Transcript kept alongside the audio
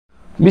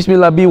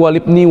Bismillah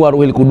walibni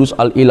waruhil kudus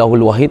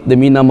al-ilahul wahid,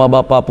 demi nama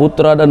Bapa,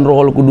 Putra dan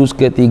Rohul Kudus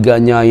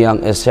ketiganya yang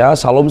esa.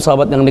 Salam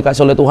sahabat yang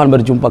dikasih oleh Tuhan,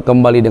 berjumpa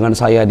kembali dengan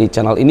saya di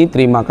channel ini.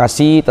 Terima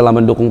kasih telah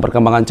mendukung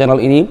perkembangan channel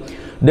ini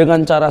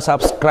dengan cara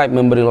subscribe,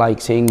 memberi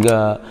like,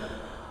 sehingga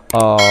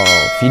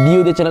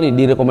video di channel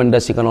ini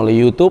direkomendasikan oleh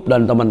YouTube,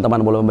 dan teman-teman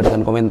boleh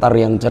memberikan komentar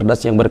yang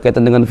cerdas yang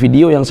berkaitan dengan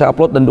video yang saya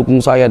upload, dan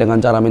dukung saya dengan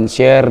cara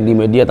men-share di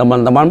media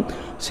teman-teman,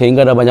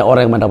 sehingga ada banyak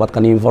orang yang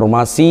mendapatkan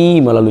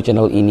informasi melalui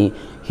channel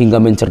ini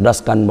hingga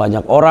mencerdaskan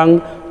banyak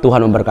orang.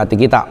 Tuhan memberkati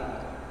kita.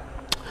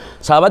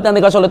 Sahabat yang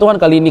dikasih oleh Tuhan,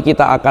 kali ini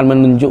kita akan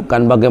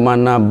menunjukkan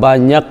bagaimana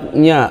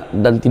banyaknya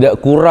dan tidak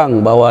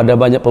kurang bahwa ada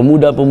banyak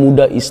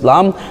pemuda-pemuda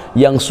Islam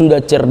yang sudah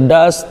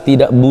cerdas,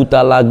 tidak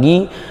buta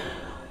lagi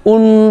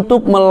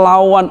untuk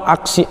melawan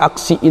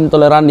aksi-aksi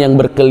intoleran yang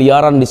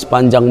berkeliaran di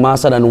sepanjang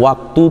masa dan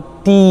waktu.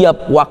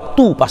 Tiap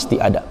waktu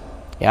pasti ada,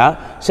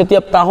 ya,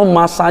 setiap tahun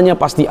masanya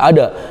pasti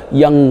ada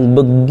yang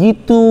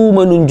begitu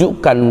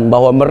menunjukkan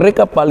bahwa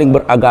mereka paling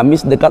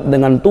beragamis, dekat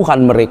dengan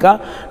Tuhan mereka.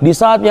 Di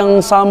saat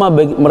yang sama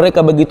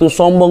mereka begitu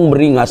sombong,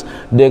 beringas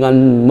dengan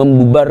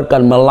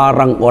membubarkan,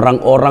 melarang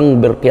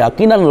orang-orang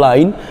berkeyakinan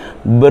lain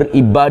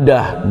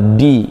beribadah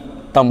di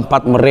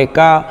tempat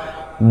mereka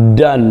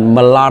dan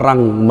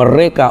melarang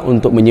mereka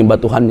untuk menyembah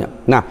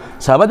Tuhannya. Nah,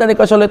 sahabat yang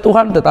dikasih oleh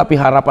Tuhan, tetapi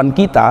harapan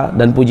kita,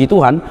 dan puji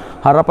Tuhan,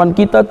 harapan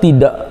kita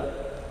tidak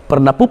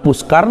pernah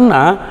pupus,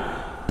 karena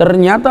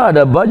ternyata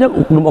ada banyak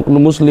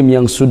oknum-oknum muslim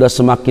yang sudah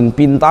semakin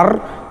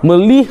pintar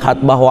melihat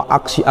bahwa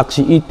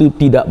aksi-aksi itu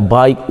tidak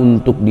baik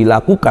untuk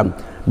dilakukan.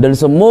 Dan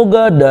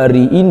semoga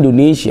dari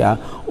Indonesia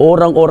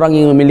orang-orang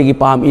yang memiliki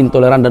paham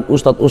intoleran dan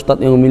ustadz-ustadz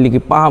yang memiliki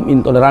paham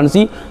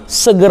intoleransi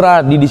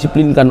segera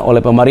didisiplinkan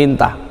oleh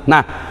pemerintah.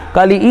 Nah,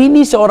 kali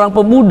ini seorang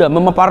pemuda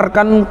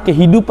memaparkan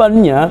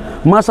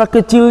kehidupannya, masa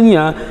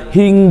kecilnya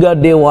hingga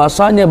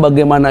dewasanya,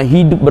 bagaimana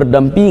hidup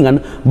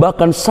berdampingan,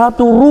 bahkan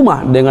satu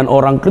rumah dengan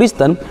orang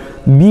Kristen,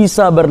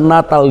 bisa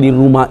bernatal di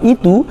rumah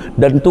itu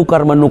dan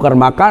tukar menukar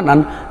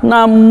makanan,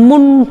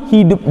 namun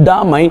hidup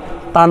damai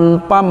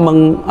tanpa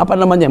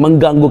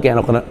mengganggu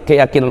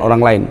keyakinan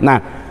orang lain. Nah,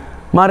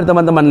 mari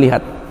teman-teman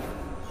lihat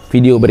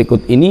video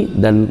berikut ini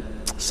dan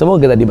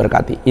semoga kita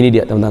diberkati. Ini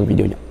dia teman-teman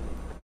videonya.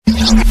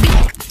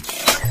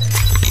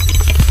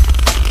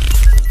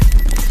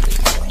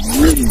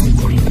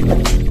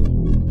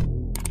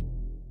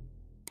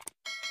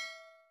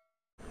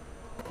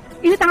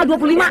 Ini tanggal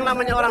 25. Yang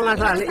namanya orang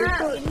Nasrani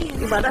itu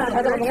ibadah ada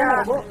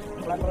gereja, Bu.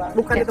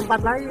 Bukan di tempat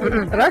lain.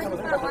 Terus?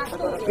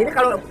 Ini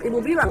kalau Ibu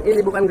bilang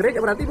ini bukan gereja,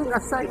 berarti Ibu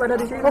nggak sah ibadah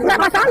di sini. Nggak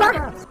masalah.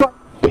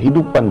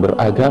 Kehidupan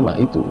beragama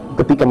itu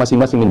ketika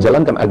masing-masing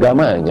menjalankan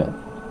agamanya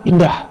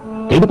indah.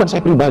 Kehidupan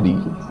saya pribadi,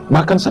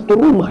 bahkan satu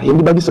rumah yang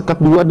dibagi sekat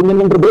dua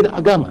dengan yang berbeda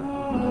agama,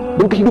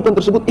 dan kehidupan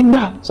tersebut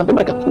indah sampai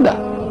mereka pindah.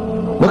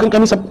 Bahkan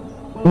kami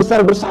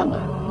besar bersama.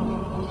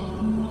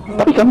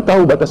 Tapi kami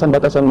tahu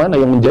batasan-batasan mana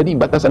yang menjadi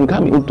batasan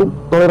kami untuk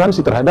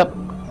toleransi terhadap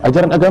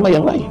ajaran agama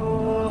yang lain.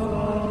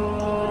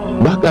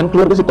 Bahkan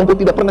keluarga si Tongko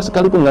tidak pernah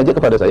sekalipun mengajak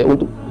kepada saya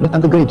untuk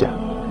datang ke gereja.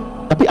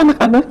 Tapi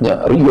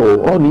anak-anaknya,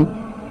 Rio, Roni,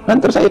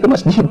 antar saya ke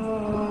masjid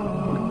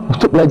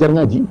untuk belajar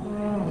ngaji,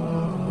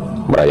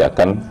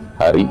 merayakan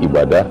hari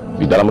ibadah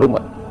di dalam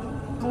rumah.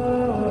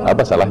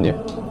 Apa salahnya?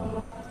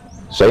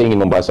 Saya ingin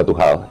membahas satu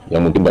hal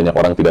yang mungkin banyak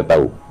orang tidak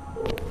tahu,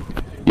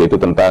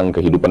 yaitu tentang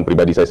kehidupan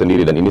pribadi saya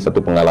sendiri. Dan ini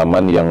satu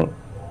pengalaman yang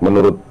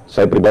menurut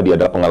saya pribadi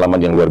adalah pengalaman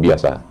yang luar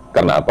biasa.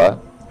 Karena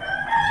apa?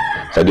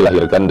 Saya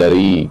dilahirkan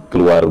dari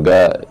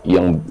keluarga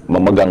yang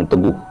memegang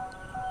teguh,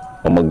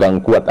 memegang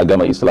kuat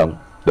agama Islam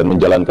dan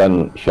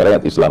menjalankan syariat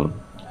Islam.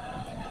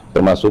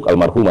 Termasuk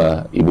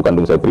almarhumah ibu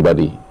kandung saya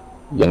pribadi,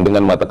 yang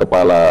dengan mata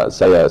kepala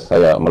saya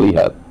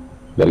melihat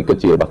dari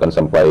kecil bahkan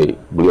sampai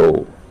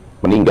beliau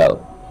meninggal,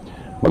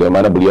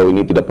 bagaimana beliau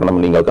ini tidak pernah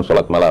meninggalkan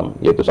sholat malam,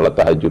 yaitu sholat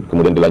tahajud,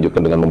 kemudian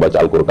dilanjutkan dengan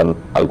membaca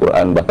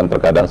Al-Quran, bahkan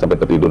terkadang sampai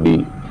tertidur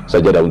di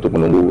sajadah untuk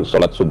menunggu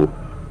sholat subuh.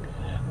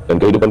 Dan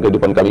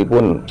kehidupan kami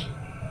pun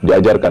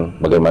diajarkan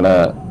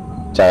bagaimana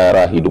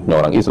cara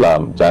hidupnya orang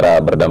Islam, cara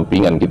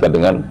berdampingan kita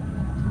dengan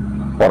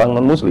orang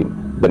non-muslim.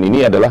 Dan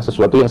ini adalah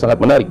sesuatu yang sangat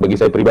menarik bagi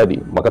saya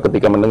pribadi. Maka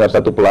ketika mendengar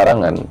satu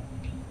pelarangan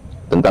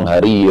tentang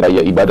hari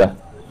raya ibadah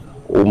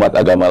umat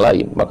agama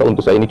lain, maka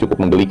untuk saya ini cukup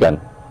menggelikan.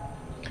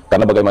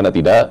 Karena bagaimana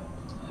tidak,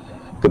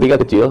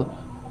 ketika kecil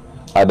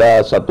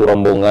ada satu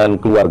rombongan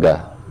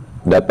keluarga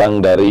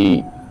datang dari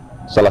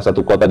salah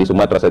satu kota di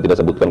Sumatera, saya tidak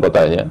sebutkan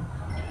kotanya.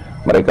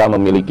 Mereka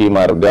memiliki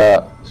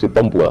marga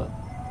Sitompul.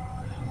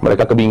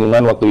 Mereka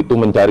kebingungan waktu itu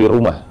mencari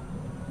rumah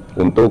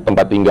untuk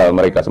tempat tinggal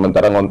mereka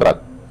sementara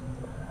ngontrak.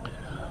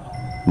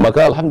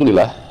 Maka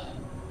alhamdulillah,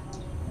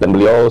 dan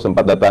beliau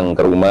sempat datang ke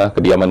rumah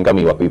kediaman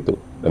kami waktu itu.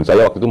 Dan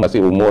saya waktu itu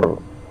masih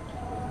umur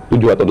 7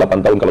 atau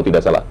 8 tahun kalau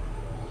tidak salah.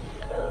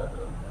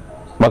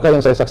 Maka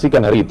yang saya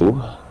saksikan hari itu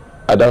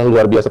adalah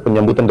luar biasa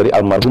penyambutan dari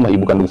almarhumah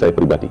ibu kandung saya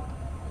pribadi.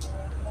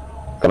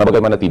 Karena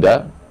bagaimana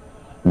tidak,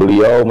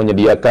 beliau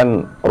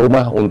menyediakan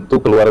rumah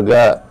untuk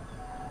keluarga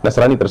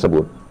Nasrani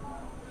tersebut.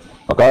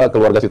 Maka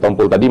keluarga si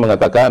Tompul tadi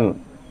mengatakan,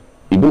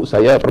 "Ibu,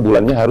 saya per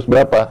bulannya harus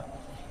berapa?"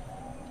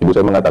 Ibu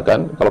saya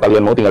mengatakan, kalau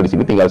kalian mau tinggal di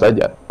sini, tinggal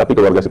saja. Tapi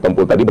keluarga si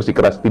Tompul tadi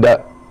bersikeras,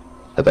 tidak.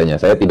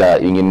 Katanya, saya tidak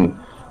ingin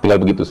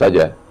tinggal begitu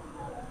saja.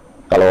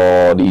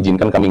 Kalau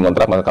diizinkan kami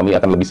ngontrak, maka kami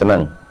akan lebih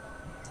senang.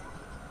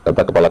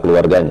 Kata kepala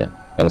keluarganya,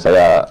 yang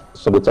saya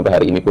sebut sampai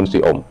hari ini pun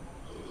si Om.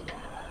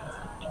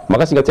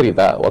 Maka singkat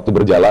cerita, waktu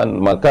berjalan,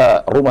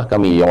 maka rumah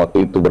kami yang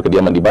waktu itu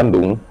berkediaman di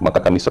Bandung, maka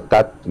kami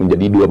sekat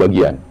menjadi 2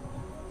 bagian.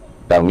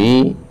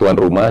 Kami, tuan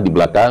rumah di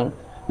belakang,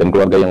 dan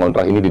keluarga yang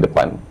ngontrak ini di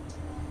depan.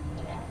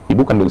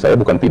 Ibu kandung saya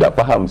bukan tidak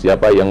paham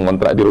siapa yang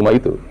ngontrak di rumah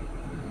itu.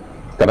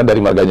 Karena dari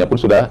marganya pun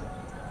sudah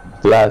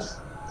jelas.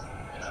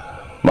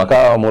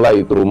 Maka mulai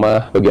itu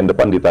rumah bagian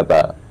depan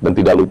ditata. Dan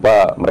tidak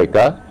lupa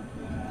mereka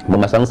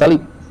memasang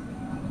salib.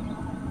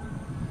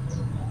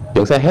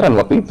 Yang saya heran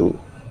waktu itu,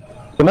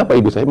 kenapa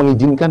ibu saya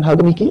mengizinkan hal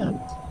demikian?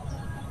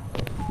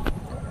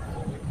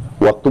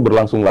 Waktu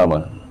berlangsung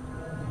lama.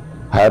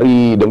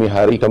 Hari demi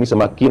hari kami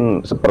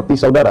semakin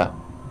seperti saudara.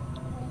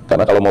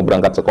 Karena kalau mau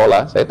berangkat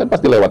sekolah, saya kan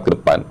pasti lewat ke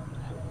depan.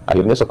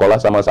 Akhirnya sekolah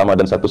sama-sama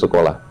dan satu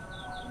sekolah.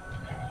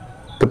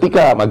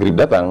 Ketika maghrib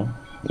datang,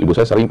 ibu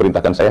saya sering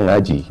perintahkan saya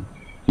ngaji.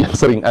 Yang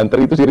sering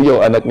antar itu si Rio,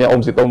 anaknya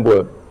Om si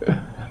Tompul.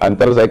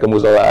 Antar saya ke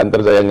musola,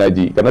 antar saya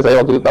ngaji. Karena saya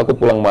waktu itu takut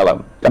pulang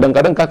malam.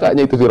 Kadang-kadang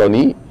kakaknya itu si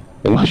Roni,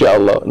 yang Masya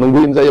Allah,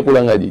 nungguin saya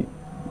pulang ngaji.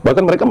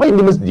 Bahkan mereka main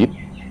di masjid.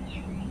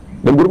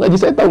 Dan guru ngaji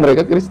saya tahu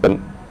mereka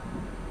Kristen.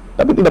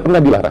 Tapi tidak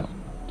pernah dilarang.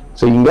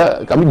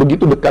 Sehingga kami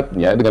begitu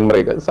dekatnya dengan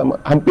mereka, sama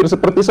hampir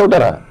seperti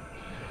saudara.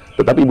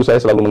 Tetapi ibu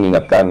saya selalu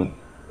mengingatkan,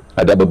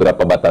 ada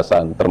beberapa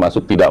batasan,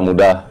 termasuk tidak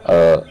mudah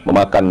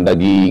memakan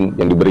daging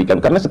yang diberikan.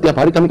 Karena setiap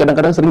hari kami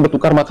kadang-kadang sering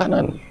bertukar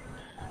makanan.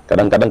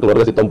 Kadang-kadang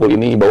keluarga si Tompul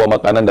ini bawa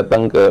makanan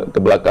datang ke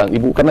belakang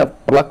ibu. Karena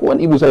perlakuan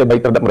ibu saya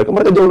baik terhadap mereka,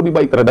 mereka jauh lebih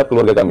baik terhadap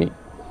keluarga kami.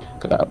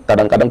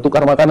 Kadang-kadang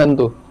tukar makanan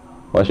tuh,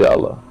 Masya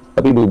Allah.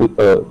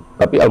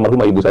 Tapi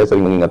almarhumah ibu saya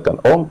sering mengingatkan,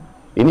 Om,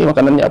 ini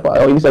makanannya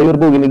apa? Oh, ini sayur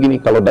bu, gini-gini.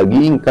 Kalau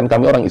daging, kan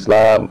kami orang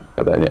Islam,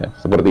 katanya.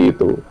 Seperti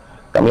itu.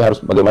 Kami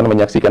harus bagaimana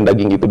menyaksikan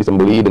daging itu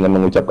disembelih dengan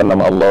mengucapkan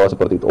nama Allah,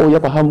 seperti itu. Oh ya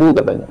paham bu,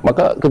 katanya.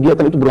 Maka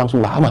kegiatan itu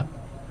berlangsung lama.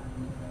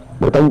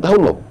 Bertahun-tahun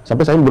loh,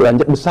 sampai saya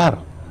beranjak besar.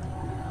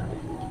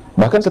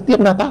 Bahkan setiap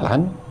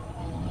Natalan,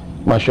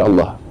 Masya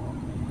Allah,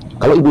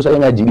 kalau ibu saya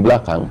ngaji di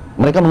belakang,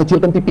 mereka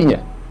mengecilkan pipinya.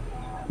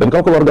 Dan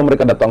kalau keluarga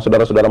mereka datang,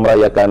 saudara-saudara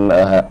merayakan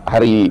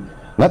hari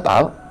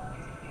Natal,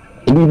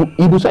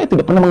 ibu saya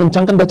tidak pernah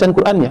mengencangkan bacaan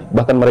Qur'annya.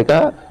 Bahkan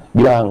mereka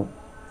bilang,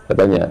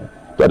 katanya,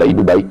 itu ada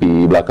ibu baik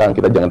di belakang,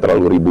 kita jangan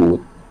terlalu ribut.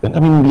 Dan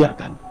kami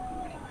membiarkan.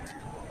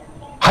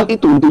 Hal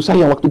itu untuk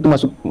saya waktu itu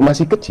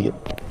masih kecil,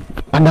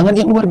 pandangan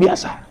yang luar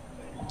biasa.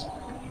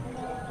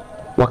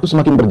 Waktu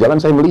semakin berjalan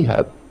saya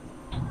melihat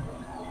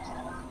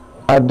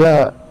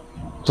ada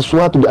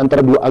sesuatu di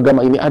antara dua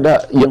agama ini,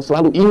 ada yang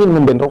selalu ingin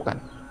membentrokan.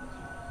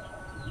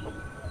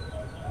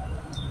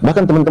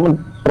 Bahkan teman-teman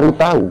perlu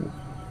tahu,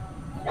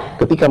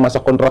 ketika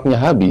masa kontraknya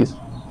habis,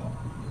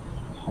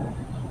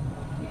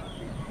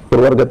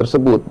 keluarga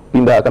tersebut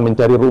pindah akan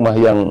mencari rumah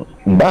yang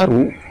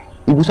baru,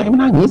 ibu saya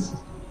menangis.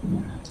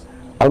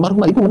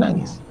 Almarhumah ibu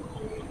menangis.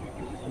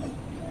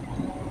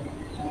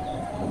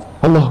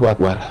 Allahu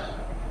Akbar.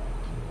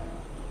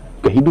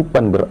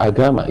 Kehidupan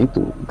beragama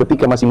itu,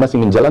 ketika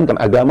masing-masing menjalankan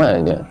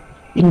agamanya,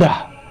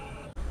 indah.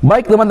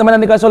 Baik teman-teman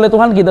yang dikasih oleh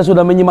Tuhan, kita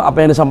sudah menyimak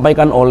apa yang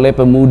disampaikan oleh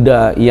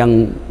pemuda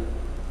yang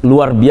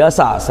luar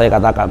biasa, saya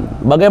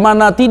katakan.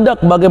 Bagaimana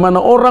tidak,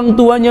 bagaimana orang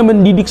tuanya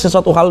mendidik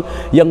sesuatu hal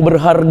yang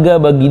berharga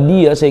bagi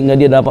dia, sehingga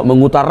dia dapat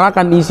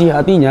mengutarakan isi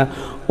hatinya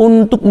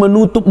untuk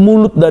menutup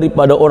mulut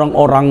daripada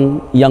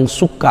orang-orang yang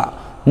suka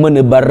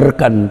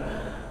menebarkan,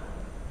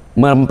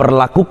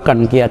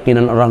 memperlakukan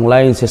keyakinan orang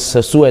lain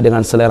sesuai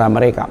dengan selera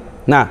mereka.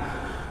 Nah,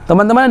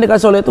 teman-teman yang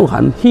dikasih oleh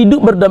Tuhan,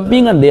 hidup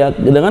berdampingan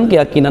dengan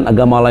keyakinan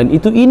agama lain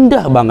itu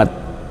indah banget.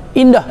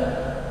 Indah.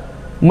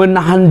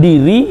 Menahan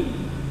diri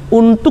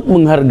untuk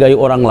menghargai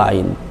orang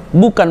lain,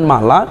 bukan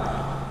malah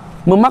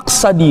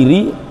memaksa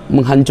diri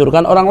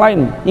menghancurkan orang lain.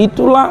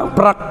 Itulah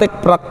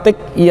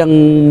praktek-praktek yang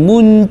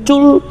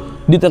muncul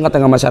di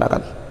tengah-tengah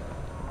masyarakat.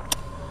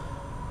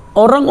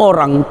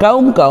 Orang-orang,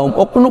 kaum-kaum,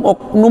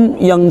 oknum-oknum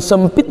yang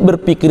sempit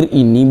berpikir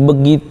ini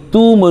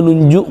begitu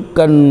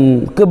menunjukkan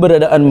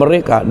keberadaan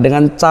mereka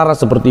dengan cara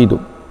seperti itu.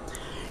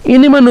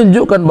 Ini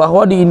menunjukkan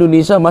bahwa di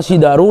Indonesia masih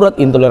darurat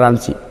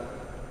intoleransi.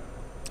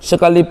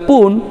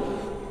 Sekalipun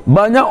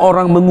banyak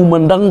orang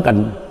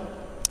mengumandangkan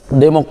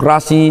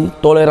demokrasi,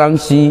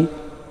 toleransi,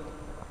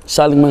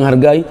 saling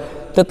menghargai,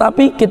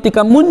 tetapi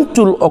ketika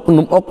muncul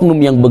oknum-oknum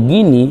yang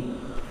begini,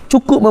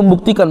 cukup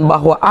membuktikan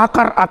bahwa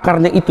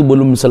akar-akarnya itu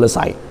belum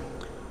selesai.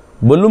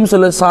 Belum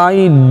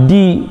selesai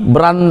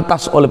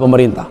diberantas oleh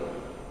pemerintah.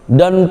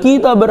 Dan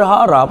kita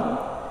berharap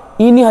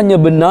ini hanya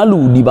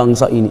benalu di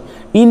bangsa ini.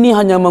 Ini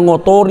hanya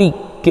mengotori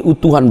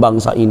keutuhan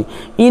bangsa ini.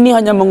 Ini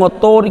hanya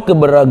mengotori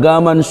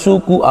keberagaman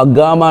suku,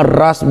 agama,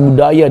 ras,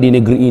 budaya di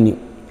negeri ini.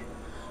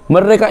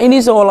 Mereka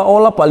ini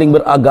seolah-olah paling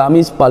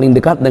beragamis, paling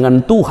dekat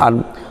dengan Tuhan,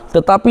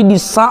 tetapi di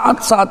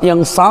saat-saat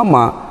yang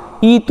sama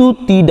itu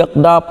tidak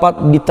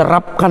dapat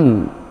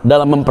diterapkan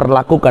dalam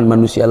memperlakukan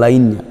manusia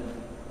lainnya.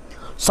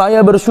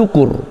 Saya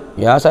bersyukur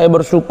Ya, saya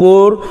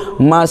bersyukur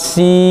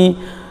masih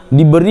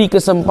diberi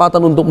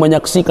kesempatan untuk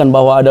menyaksikan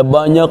bahwa ada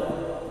banyak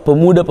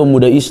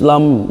pemuda-pemuda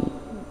Islam,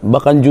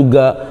 bahkan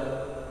juga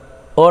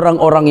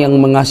orang-orang yang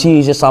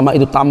mengasihi sesama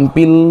itu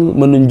tampil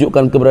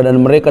menunjukkan keberadaan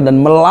mereka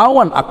dan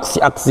melawan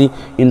aksi-aksi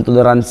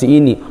intoleransi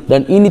ini,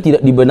 dan ini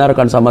tidak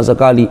dibenarkan sama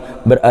sekali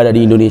berada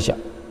di Indonesia.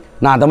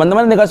 Nah,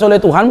 teman-teman yang dikasihi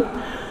oleh Tuhan,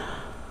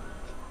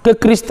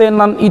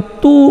 kekristenan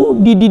itu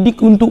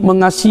dididik untuk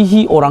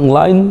mengasihi orang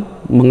lain,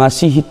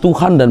 mengasihi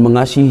Tuhan dan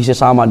mengasihi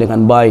sesama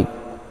dengan baik,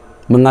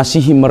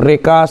 mengasihi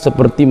mereka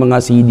seperti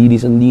mengasihi diri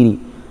sendiri.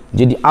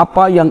 Jadi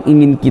apa yang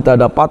ingin kita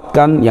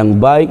dapatkan, yang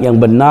baik, yang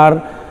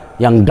benar,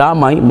 yang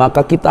damai,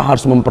 maka kita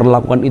harus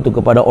memperlakukan itu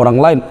kepada orang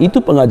lain.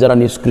 Itu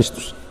pengajaran Yesus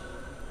Kristus.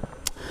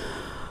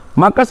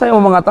 Maka saya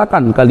mau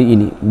mengatakan kali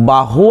ini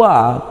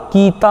bahwa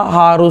kita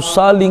harus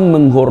saling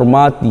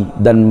menghormati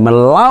dan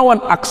melawan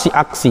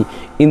aksi-aksi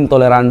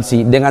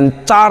intoleransi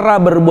dengan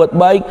cara berbuat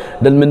baik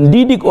dan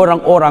mendidik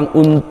orang-orang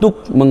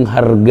untuk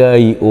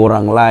menghargai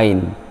orang lain.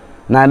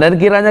 Nah, dan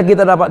kiranya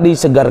kita dapat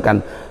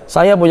disegarkan.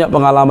 Saya punya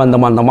pengalaman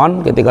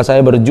teman-teman ketika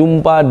saya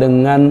berjumpa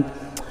dengan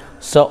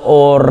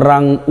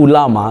seorang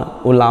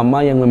ulama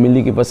yang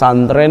memiliki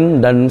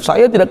pesantren, dan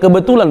saya tidak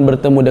kebetulan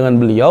bertemu dengan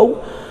beliau.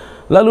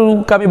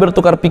 Lalu kami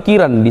bertukar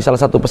pikiran di salah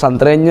satu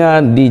pesantrennya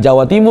di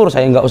Jawa Timur.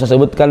 Saya nggak usah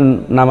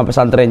sebutkan nama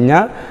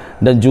pesantrennya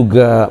dan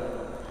juga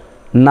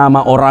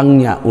nama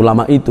orangnya,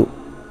 ulama itu.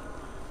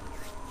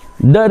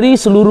 Dari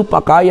seluruh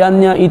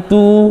pakaiannya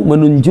itu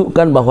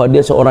menunjukkan bahwa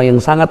dia seorang yang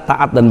sangat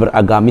taat dan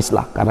beragamis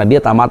lah, karena dia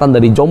tamatan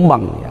dari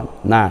Jombang ya.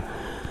 Nah,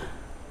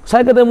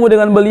 saya ketemu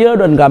dengan beliau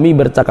dan kami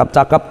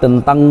bercakap-cakap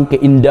tentang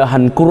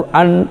keindahan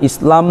Quran,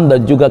 Islam,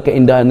 dan juga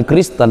keindahan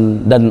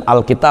Kristen dan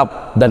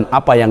Alkitab dan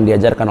apa yang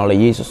diajarkan oleh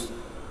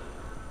Yesus.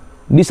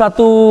 Di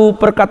satu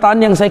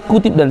perkataan yang saya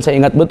kutip dan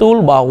saya ingat betul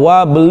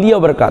bahwa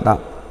beliau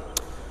berkata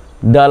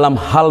dalam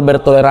hal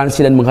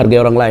bertoleransi dan menghargai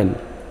orang lain.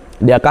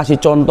 Dia kasih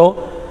contoh,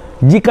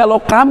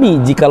 jikalau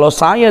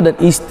saya dan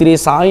istri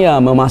saya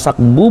memasak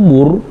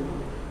bubur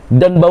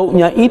dan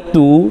baunya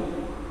itu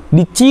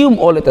dicium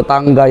oleh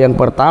tetangga yang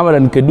pertama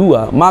dan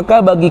kedua,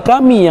 maka bagi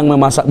kami yang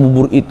memasak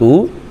bubur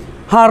itu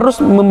harus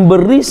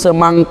memberi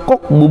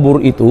semangkok bubur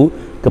itu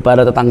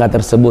kepada tetangga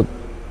tersebut.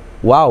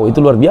 Wow,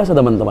 itu luar biasa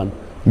teman-teman.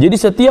 Jadi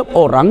setiap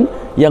orang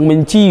yang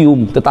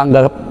mencium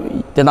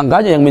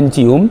tetangganya yang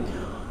mencium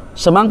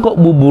semangkok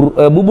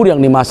bubur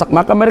yang dimasak,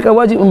 maka mereka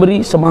wajib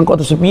memberi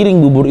semangkok atau sepiring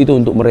bubur itu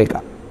untuk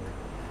mereka.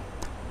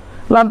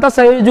 Lantas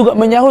saya juga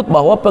menyahut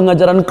bahwa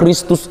pengajaran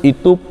Kristus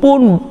itu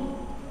pun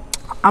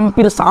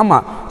hampir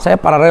sama. Saya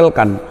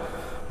paralelkan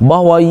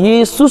bahwa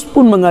Yesus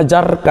pun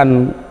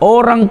mengajarkan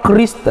orang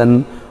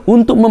Kristen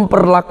untuk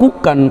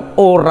memperlakukan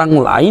orang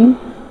lain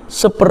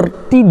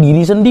seperti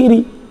diri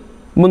sendiri,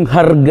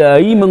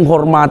 menghargai,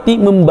 menghormati,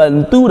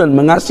 membantu dan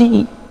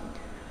mengasihi.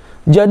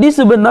 Jadi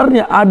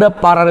sebenarnya ada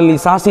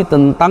paralelisasi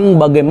tentang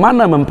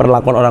bagaimana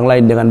memperlakukan orang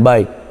lain dengan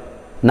baik.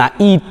 Nah,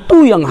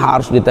 itu yang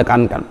harus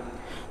ditekankan.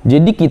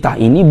 Jadi kita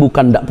ini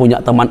bukan tidak punya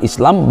teman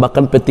Islam,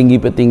 bahkan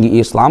petinggi-petinggi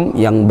Islam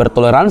yang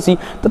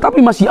bertoleransi, tetapi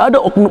masih ada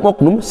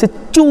oknum-oknum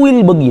secuil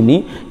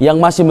begini yang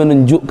masih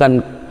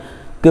menunjukkan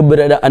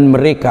keberadaan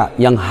mereka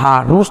yang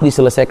harus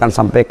diselesaikan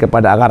sampai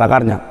kepada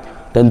akar-akarnya.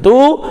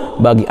 Tentu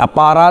bagi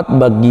aparat,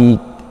 bagi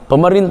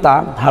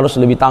pemerintah harus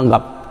lebih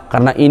tanggap,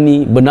 karena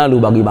ini benalu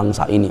bagi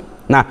bangsa ini.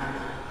 Nah,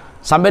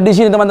 sampai di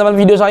sini teman-teman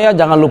video saya.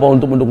 Jangan lupa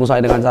untuk mendukung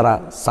saya dengan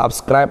cara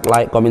subscribe,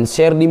 like, comment,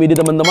 share di media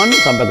teman-teman.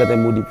 Sampai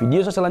ketemu di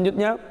video saya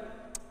selanjutnya.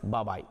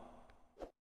 Bye-bye.